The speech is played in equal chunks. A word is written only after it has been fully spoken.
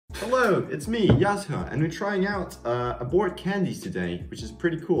Hello, it's me, Yasuha, and we're trying out abort candies today, which is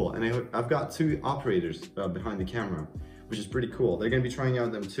pretty cool. And I've got two operators behind the camera, which is pretty cool. They're gonna be trying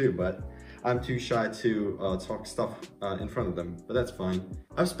out them too, but I'm too shy to talk stuff in front of them, but that's fine.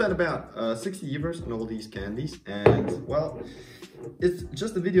 I've spent about 60 euros on all these candies, and well, it's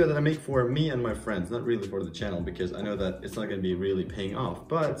just a video that I make for me and my friends, not really for the channel, because I know that it's not gonna be really paying off,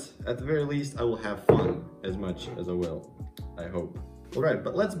 but at the very least, I will have fun as much as I will, I hope. Alright,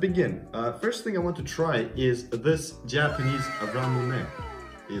 but let's begin. First thing I want to try is this Japanese Ramune.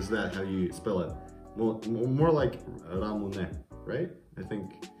 Is that how you spell it? More like Ramune, right? I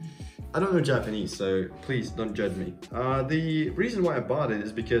think. I don't know Japanese, so please don't judge me. The reason why I bought it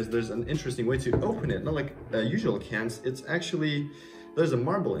is because there's an interesting way to open it. Not like usual cans, it's actually, there's a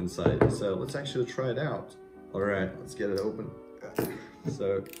marble inside. So let's actually try it out. Alright, let's get it open.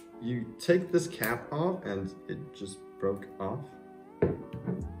 So you take this cap off and it just broke off.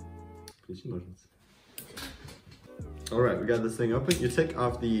 Alright, we got this thing open. You take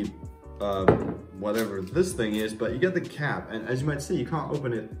off the whatever this thing is, but you get the cap, and as you might see, you can't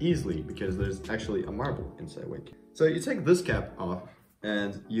open it easily because there's actually a marble inside. Wait. So you take this cap off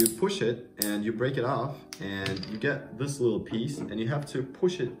and you push it and you break it off and you get this little piece and you have to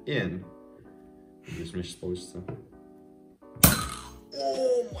push it in.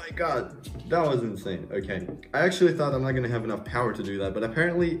 Oh my god, that was insane. Okay, I actually thought I'm not gonna have enough power to do that, but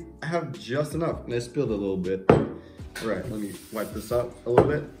apparently I have just enough, and I spilled a little bit. Alright, let me wipe this up a little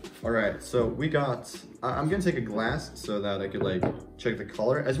bit. Alright, so we got, I'm gonna take a glass so that I could like check the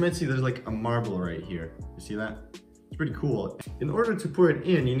color. As you might see, there's like a marble right here. You see that? It's pretty cool. In order to pour it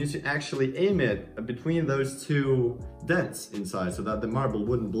in, you need to actually aim it between those two dents inside so that the marble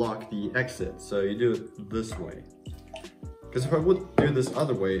wouldn't block the exit. So you do it this way. Because if I would do this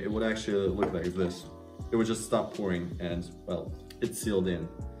other way, it would actually look like this. It would just stop pouring and, well, it's sealed in.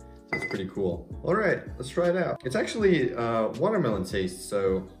 So it's pretty cool. All right, let's try it out. It's actually watermelon taste,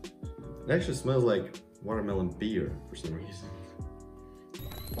 so it actually smells like watermelon beer for some reason.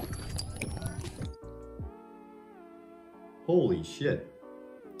 Holy shit.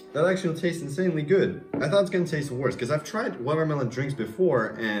 That actually tastes insanely good. I thought it was gonna taste worse, because I've tried watermelon drinks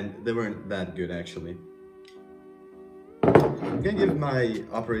before and they weren't that good actually. I'm gonna give my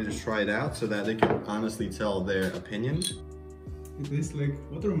operators try it out so that they can honestly tell their opinion. It tastes like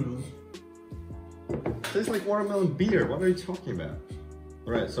watermelon. It tastes like watermelon beer. What are you talking about?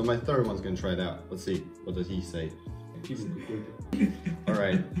 Alright, so my third one's gonna try it out. Let's see. What does he say?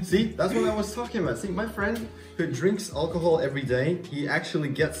 Alright. See? That's what I was talking about. See, my friend who drinks alcohol every day, he actually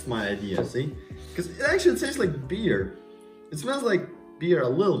gets my idea, see? Because it actually tastes like beer. It smells like beer a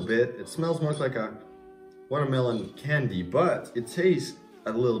little bit. It smells more like a watermelon candy, but it tastes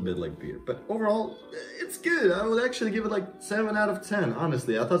a little bit like beer. But overall, it's good. I would actually give it like 7 out of 10,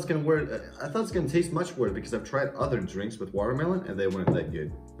 honestly. I thought it's gonna taste much worse because I've tried other drinks with watermelon and they weren't that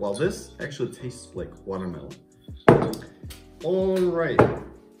good. While this actually tastes like watermelon. Alright,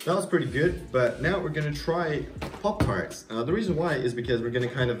 that was pretty good, but now we're gonna try Poptarts. The reason why is because we're gonna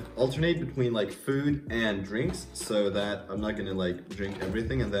kind of alternate between like food and drinks, so that I'm not gonna like drink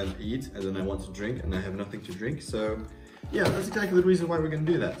everything and then eat, and then I want to drink and I have nothing to drink. So yeah, that's exactly the reason why we're gonna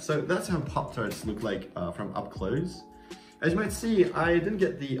do that. So that's how Poptarts look like from up close. As you might see, I didn't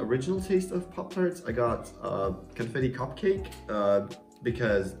get the original taste of Poptarts. I got confetti cupcake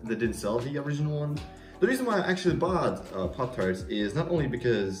because they didn't sell the original one. The reason why I actually bought Poptarts is not only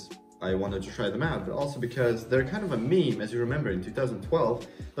because I wanted to try them out, but also because they're kind of a meme. As you remember, in 2012,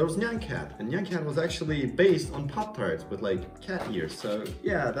 there was Nyan Cat, and Nyan Cat was actually based on Poptarts with like cat ears. So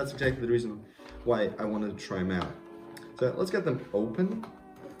yeah, that's exactly the reason why I wanted to try them out. So let's get them open.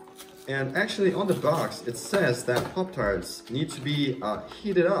 And actually on the box, it says that Poptarts need to be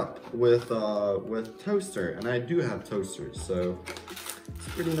heated up with toaster, and I do have toasters, so it's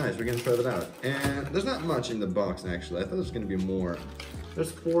pretty nice. We're gonna try that out. And there's not much in the box actually. I thought there's gonna be more.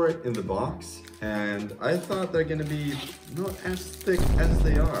 There's 4 in the box, and I thought they're gonna be not as thick as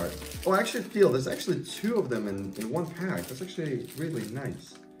they are. Oh, I actually feel there's actually 2 of them in one pack. That's actually really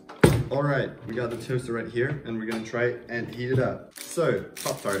nice. Alright, we got the toaster right here, and we're gonna try it and heat it up. So,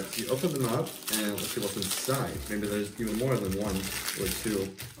 Poptarts, you open them up, and let's see what's inside. Maybe there's even more than 1 or 2.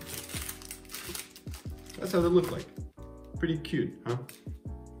 That's how they look like. Pretty cute, huh?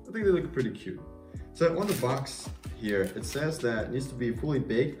 I think they look pretty cute. So on the box here, it says that it needs to be fully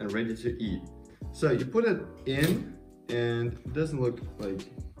baked and ready to eat. So you put it in, and it doesn't look like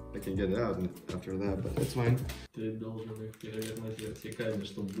I can get it out after that, but that's fine. Ты должен их, наверное, вертикально,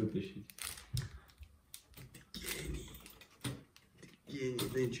 чтобы вытащить.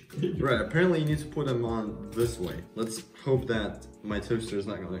 Right, apparently you need to put them on this way. Let's hope that my toaster is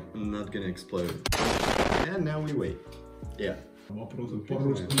not gonna explode. And now we wait. Yeah.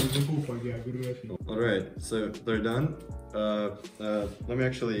 Alright, so they're done. Let me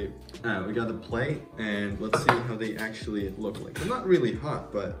actually, we got the plate and let's see how they actually look like. They're not really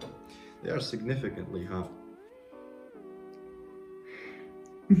hot, but they are significantly hot.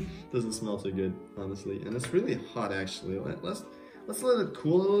 Doesn't smell too good, honestly. And it's really hot actually. Let's let it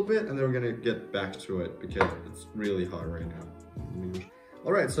cool a little bit and then we're gonna get back to it because it's really hot right now.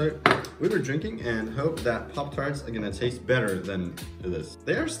 Alright, so we were drinking and hope that Pop-Tarts are gonna taste better than this.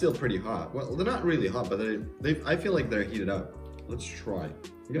 They are still pretty hot. Well, they're not really hot, but I feel like they're heated up. Let's try.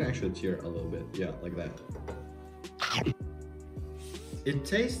 I'm gonna actually tear a little bit. Yeah, like that. It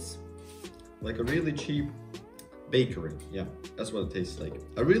tastes like a really cheap bakery. Yeah, that's what it tastes like.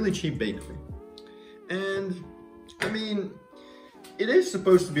 A really cheap bakery. And, I mean, it is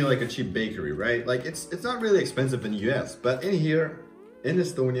supposed to be like a cheap bakery, right? Like, it's not really expensive in the US, but in here, in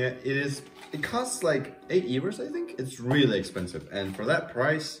Estonia, it costs like 8 euros, I think. It's really expensive, and for that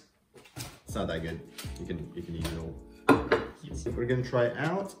price, it's not that good. You can eat it all. Yes. If we're gonna try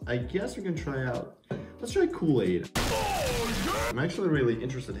out, I guess we're gonna try out. Let's try Kool-Aid. I'm actually really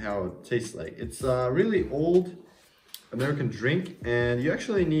interested how it tastes like. It's a really old American drink, and you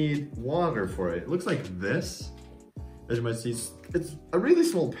actually need water for it. It looks like this. As you might see, it's a really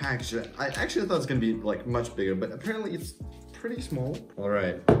small package. I actually thought it was gonna be like much bigger, but apparently it's pretty small. All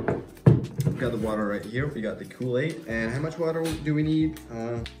right, we've got the water right here. We got the Kool-Aid, and how much water do we need?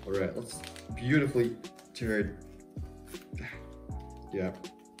 All right, let's beautifully tear it. Yeah.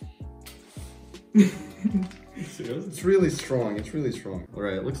 It's really strong. It's really strong. All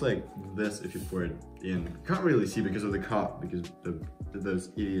right, it looks like this if you pour it in. Can't really see because of the cup, because those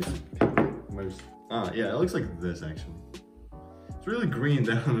idiots. Yeah, it looks like this actually. It's really green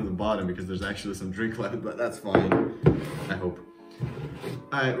down at the bottom because there's actually some drink left, but that's fine, I hope.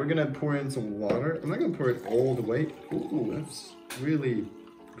 Alright, we're gonna pour in some water. I'm not gonna pour it all the way. Ooh, that's really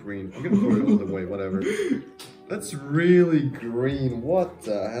green. I'm gonna pour it all the way, whatever. That's really green, what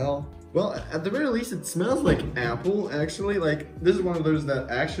the hell? Well, at the very least, it smells like apple, actually. Like, this is one of those that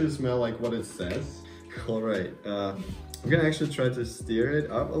actually smell like what it says. Alright, I'm gonna actually try to stir it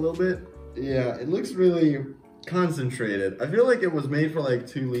up a little bit. Yeah, it looks really concentrated. I feel like it was made for like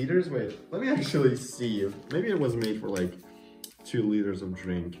 2 liters. Wait, let me actually see. Maybe it was made for like 2 liters of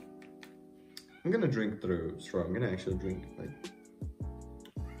drink. I'm gonna drink through straw. I'm gonna actually drink like...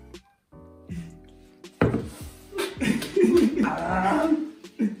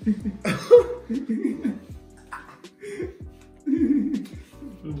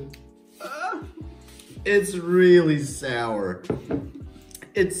 It's really sour.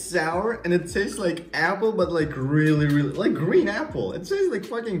 It's sour and it tastes like apple, but like really, like green apple. It tastes like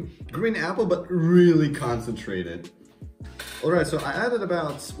fucking green apple, but really concentrated. All right, so I added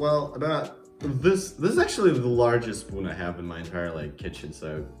about this. This is actually the largest spoon I have in my entire like kitchen.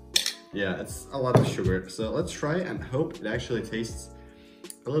 So yeah, it's a lot of sugar. So let's try it and hope it actually tastes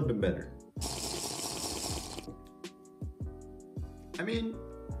a little bit better. I mean,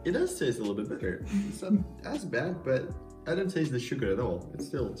 it does taste a little bit better. It's not as bad, but I don't taste the sugar at all. It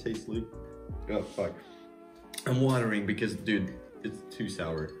still tastes like... Oh, fuck. I'm watering because, dude, it's too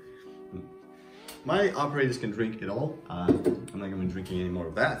sour. My operators can drink it all. I'm not gonna be drinking any more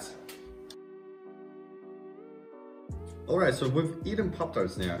of that. Alright, so we've eaten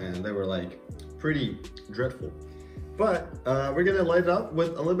Pop-Tarts now, and they were, like, pretty dreadful. But, we're gonna light it up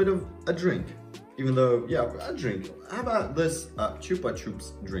with a little bit of a drink. Even though, yeah, a drink. How about this Chupa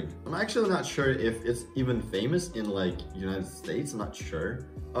drink? I'm actually not sure if it's even famous in like United States. I'm not sure.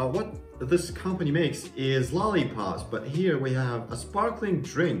 What this company makes is lollipops, but here we have a sparkling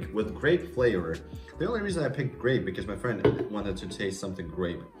drink with grape flavor. The only reason I picked grape because my friend wanted to taste something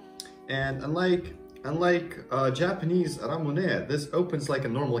grape. And unlike Japanese Ramune, this opens like a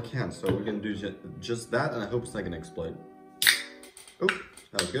normal can. So we're gonna do just that, and I hope it's not gonna explode. Oh,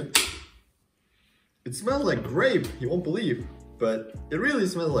 that was good. It smells like grape, you won't believe, but it really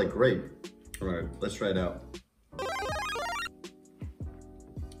smells like grape. All right, let's try it out.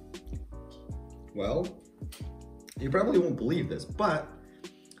 Well, you probably won't believe this, but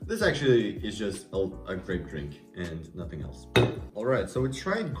this actually is just a grape drink and nothing else. All right, so we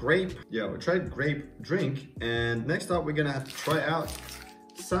tried grape. Yeah, we tried grape drink, and next up we're gonna have to try out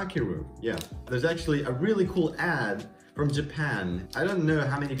Sakeru. Yeah, there's actually a really cool ad from Japan. I don't know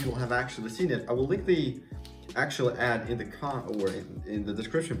how many people have actually seen it. I will link the actual ad in the in the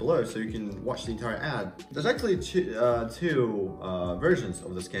description below so you can watch the entire ad. There's actually two versions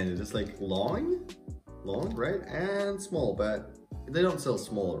of this candy. There's like long long, right? And small, but they don't sell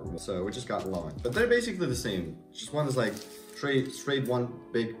smaller, so we just got long. But they're basically the same. Just one is like straight one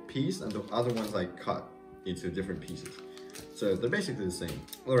big piece, and the other one's like cut into different pieces. So they're basically the same.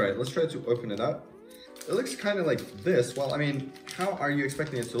 All right, let's try to open it up. It looks kind of like this. Well, I mean, how are you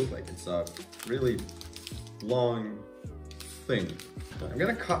expecting it to look like? It's a really long thing. I'm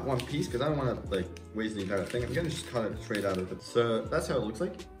gonna cut one piece because I don't want to like waste the entire thing. I'm gonna just cut it straight out of it. So that's how it looks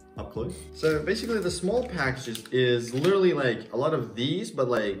like up close. So basically the small package is literally like a lot of these, but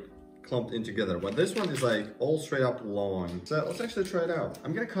like clumped in together. But this one is like all straight up long. So let's actually try it out.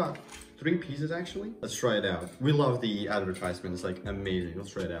 I'm gonna cut 3 pieces actually. Let's try it out. We love the advertisement. It's like amazing.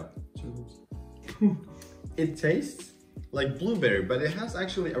 Let's try it out. It tastes like blueberry, but it has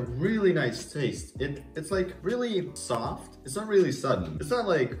actually a really nice taste. It's like really soft. It's not really sudden. It's not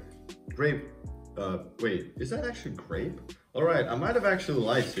like grape. Wait, is that actually grape? All right, I might have actually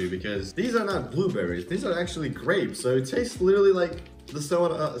lied to you because these are not blueberries. These are actually grapes. So it tastes literally like the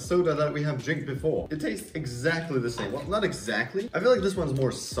soda that we have drank before. It tastes exactly the same. Well, not exactly. I feel like this one's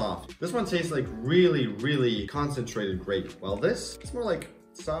more soft. This one tastes like really, really concentrated grape. While this, it's more like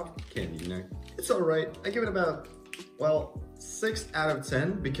soft candy, you know? It's all right. I give it about, well, 6 out of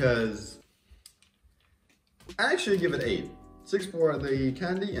 10 because I actually give it 8. 6 for the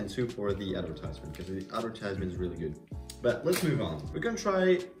candy and 2 for the advertisement because the advertisement is really good. But let's move on. We're gonna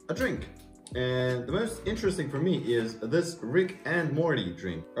try a drink. And the most interesting for me is this Rick and Morty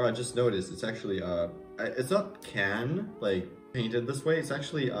drink. Oh, I just noticed it's actually, it's not can, like painted this way. It's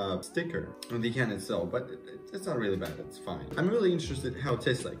actually a sticker on the can itself, but it's not really bad. It's fine. I'm really interested in how it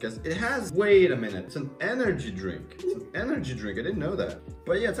tastes like because it has, wait a minute, it's an energy drink. It's an energy drink. I didn't know that.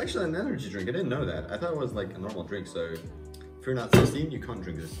 But yeah, it's actually an energy drink. I didn't know that. I thought it was like a normal drink, so if you're not 16, you can't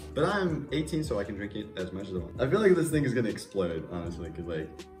drink this. But I'm 18, so I can drink it as much as I want. I feel like this thing is gonna explode, honestly, because like...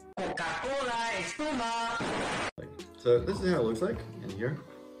 So this is how it looks like in here.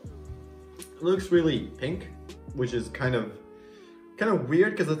 It looks really pink, which is kind of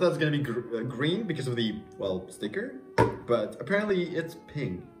weird because I thought it was gonna be green because of the, well, sticker. But apparently it's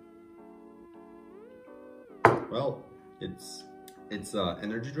pink. Well, it's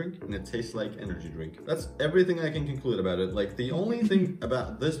energy drink and it tastes like energy drink. That's everything I can conclude about it. Like the only thing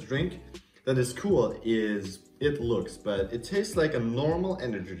about this drink that is cool is it looks, but it tastes like a normal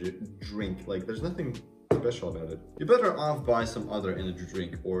energy drink. Like there's nothing special about it. You're better off buy some other energy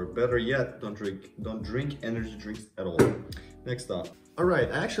drink, or better yet, don't drink energy drinks at all. Next up. All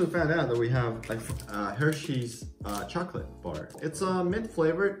right, I actually found out that we have a Hershey's chocolate bar. It's mint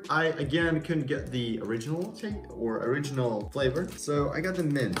flavored. I again couldn't get the original flavor, so I got the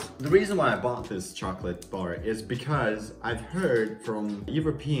mint. The reason why I bought this chocolate bar is because I've heard from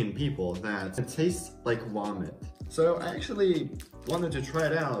European people that it tastes like vomit. So I actually wanted to try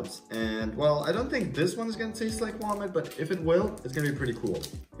it out, and well, I don't think this one is gonna taste like vomit, but if it will, it's gonna be pretty cool.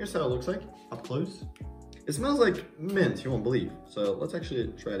 Here's how it looks like up close. It smells like mint, you won't believe. So let's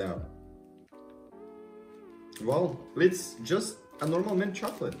actually try it out. Well, it's just a normal mint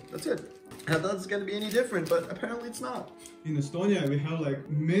chocolate. That's it. I thought it's gonna be any different, but apparently it's not. In Estonia, we have like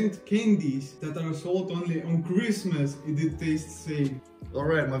mint candies that are sold only on Christmas. It did taste the same.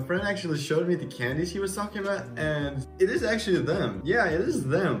 Alright, my friend actually showed me the candies he was talking about, and it is actually them. Yeah, it is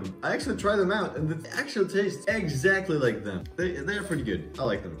them. I actually tried them out, and they actually taste exactly like them. They are pretty good. I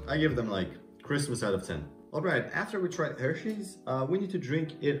like them. I give them like Christmas out of 10. Alright, after we tried Hershey's, we need to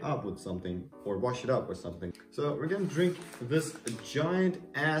drink it up with something, or wash it up with something. So we're gonna drink this giant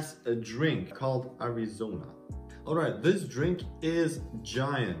ass drink called Arizona. Alright, this drink is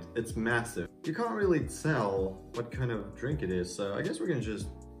giant. It's massive. You can't really tell what kind of drink it is, so I guess we're gonna just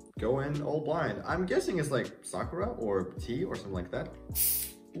go in all blind. I'm guessing it's like sakura or tea or something like that.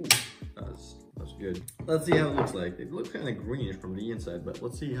 Ooh, that's good. Let's see how it looks like. It looks kind of greenish from the inside, but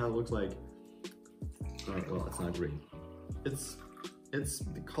let's see how it looks like. Alright, well, it's not green. It's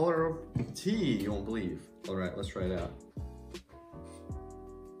the color of tea, you won't believe. Alright, let's try it out.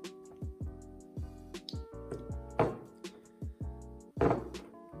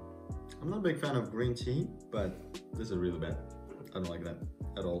 I'm not a big fan of green tea, but this is really bad. I don't like that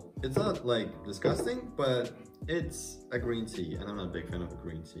at all. It's not like disgusting, but it's a green tea, and I'm not a big fan of a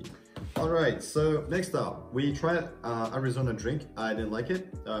green tea. Alright, so next up, we tried Arizona drink. I didn't like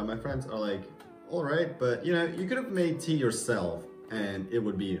it. My friends are like, alright, but you know, you could have made tea yourself and it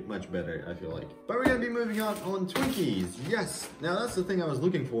would be much better, I feel like. But we're gonna be moving on Twinkies. Yes, now that's the thing I was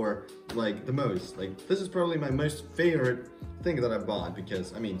looking for, like, the most. Like, this is probably my most favorite thing that I bought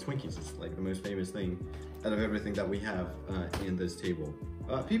because, I mean, Twinkies is like the most famous thing out of everything that we have in this table.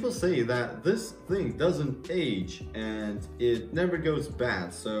 People say that this thing doesn't age and it never goes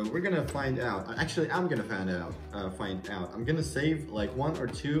bad, so we're gonna find out. Actually, I'm gonna find out. I'm gonna save like 1 or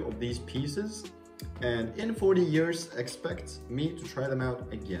 2 of these pieces, and in 40 years, expect me to try them out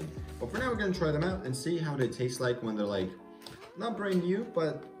again. But for now, we're gonna try them out and see how they taste like when they're like, not brand new,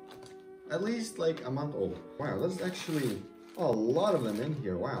 but at least like a month old. Wow, there's actually a lot of them in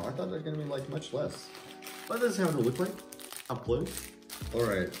here. Wow, I thought there's gonna be like much less. But this is how they look like up close. All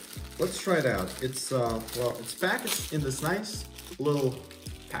right, let's try it out. It's well, it's packaged in this nice little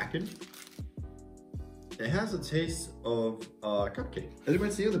package. It has a taste of cupcake. As you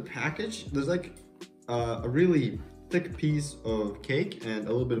can see on the package, there's like a really thick piece of cake and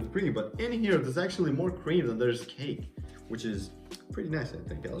a little bit of cream. But in here, there's actually more cream than there's cake, which is pretty nice, I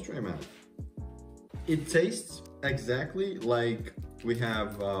think. Let's try them out. It tastes exactly like we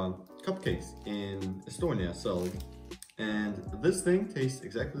have cupcakes in Estonia sold. And this thing tastes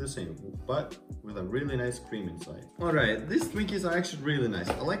exactly the same, but with a really nice cream inside. All right, these Twinkies are actually really nice.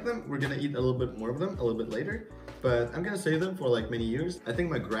 I like them. We're gonna eat a little bit more of them a little bit later, but I'm gonna save them for like many years. I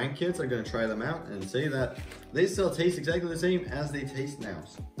think my grandkids are gonna try them out and say that they still taste exactly the same as they taste now.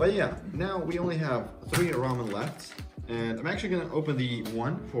 But yeah, now we only have 3 ramen left, and I'm actually gonna open the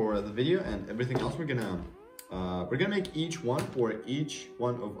one for the video, and everything else we're gonna make each one for each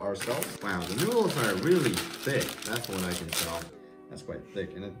one of ourselves. Wow, the noodles are really thick. That's what I can tell. That's quite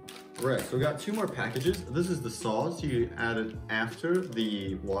thick. And right, so we got 2 more packages. This is the sauce you added after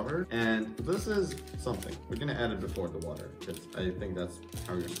the water, and this is something. We're gonna add it before the water, because I think that's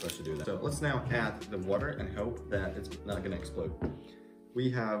how you're supposed to do that. So let's now add the water and hope that it's not gonna explode. We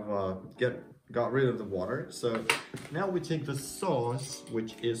have got rid of the water, so now we take the sauce,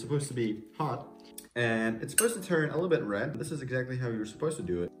 which is supposed to be hot, and it's supposed to turn a little bit red. This is exactly how you're supposed to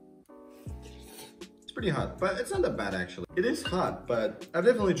do it. It's pretty hot, but it's not that bad actually. It is hot, but I've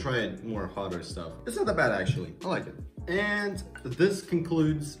definitely tried more hotter stuff. It's not that bad actually. I like it. And this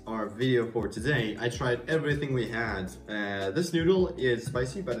concludes our video for today. I tried everything we had. This noodle is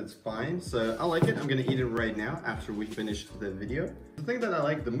spicy, but it's fine, so I like it. I'm gonna eat it right now after we finish the video. The thing that I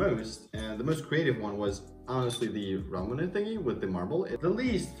like the most, and the most creative one, was honestly the Ramune thingy with the marble. The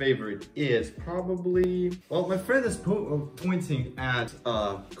least favorite is probably, well, my friend is pointing at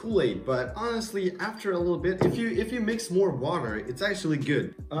Kool-Aid, but honestly, after a little bit, if you mix more water, it's actually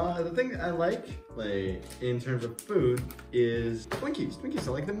good. The thing that I like in terms of food is Twinkies. Twinkies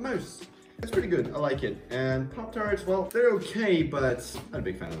I like the most. It's pretty good, I like it. And Poptarts, well, they're okay, but not a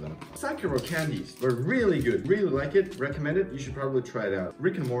big fan of them. Sakeru candies, they're really good, really like it, recommend it, you should probably try it out.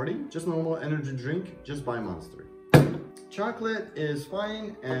 Rick and Morty, just normal energy drink, just buy Monster. Chocolate is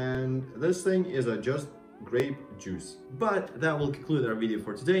fine, and this thing is a just grape juice. But that will conclude our video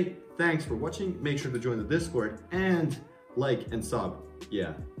for today. Thanks for watching, make sure to join the Discord, and like and sub.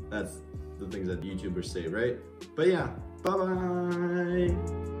 Yeah, that's the things that YouTubers say, right? But yeah,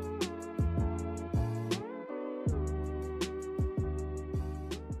 bye-bye!